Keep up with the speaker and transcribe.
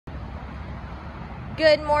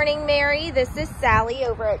Good morning, Mary. This is Sally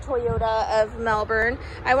over at Toyota of Melbourne.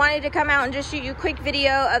 I wanted to come out and just shoot you a quick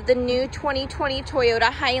video of the new 2020 Toyota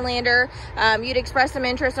Highlander. You'd expressed some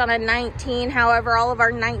interest on a 19. However, all of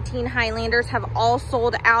our 19 Highlanders have all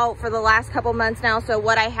sold out for the last couple months now. So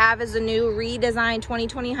what I have is a new redesigned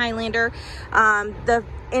 2020 Highlander. The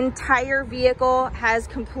entire vehicle has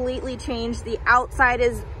completely changed. The outside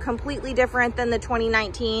is completely different than the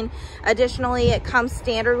 2019. Additionally, it comes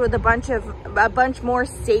standard with a bunch more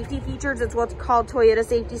safety features. It's what's called Toyota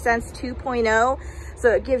Safety Sense 2.0.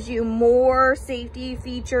 So it gives you more safety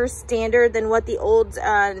features standard than what the old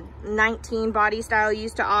 19 body style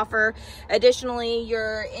used to offer. Additionally,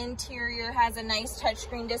 your interior has a nice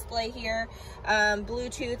touchscreen display here.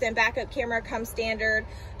 Bluetooth and backup camera come standard.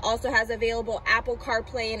 Also has available Apple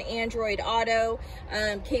CarPlay and Android Auto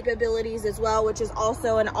capabilities as well, which is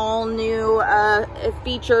also an all new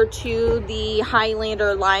feature to the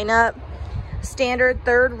Highlander lineup. Standard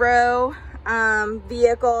third row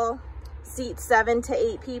vehicle, seats 7 to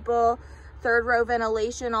 8 people, third row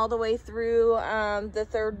ventilation all the way through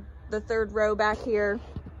the third row back here.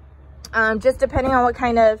 Just depending on what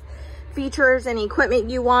kind of features and equipment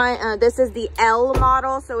you want. This is the L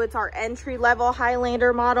model, so it's our entry-level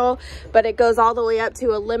Highlander model, but it goes all the way up to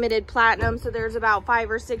a limited platinum. So there's about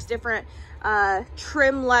 5 or 6 different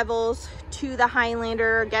trim levels to the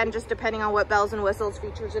Highlander, again just depending on what bells and whistles,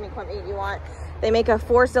 features and equipment you want. They make a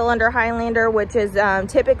 4-cylinder Highlander, which is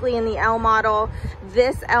typically in the L model.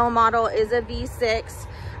 This L model is a V6,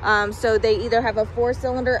 so they either have a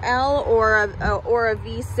 4-cylinder L or a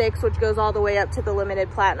V6, which goes all the way up to the limited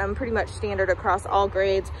platinum, pretty much standard across all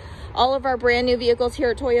grades. All of our brand new vehicles here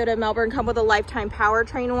at Toyota Melbourne come with a lifetime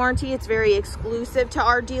powertrain warranty. It's very exclusive to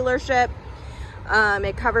our dealership.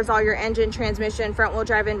 It covers all your engine, transmission, front wheel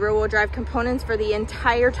drive and rear wheel drive components for the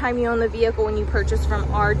entire time you own the vehicle when you purchase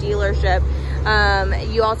from our dealership.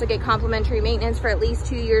 You also get complimentary maintenance for at least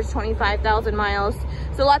 2 years, 25,000 miles.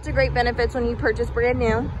 So lots of great benefits when you purchase brand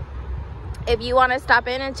new. If you want to stop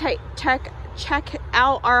in and check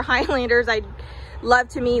out our Highlanders, I'd love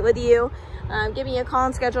to meet with you. Give me a call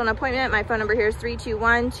and schedule an appointment. My phone number here is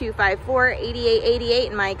 321-254-8888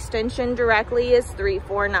 and my extension directly is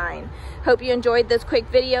 349. Hope you enjoyed this quick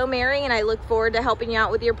video, Mary, and I look forward to helping you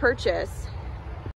out with your purchase.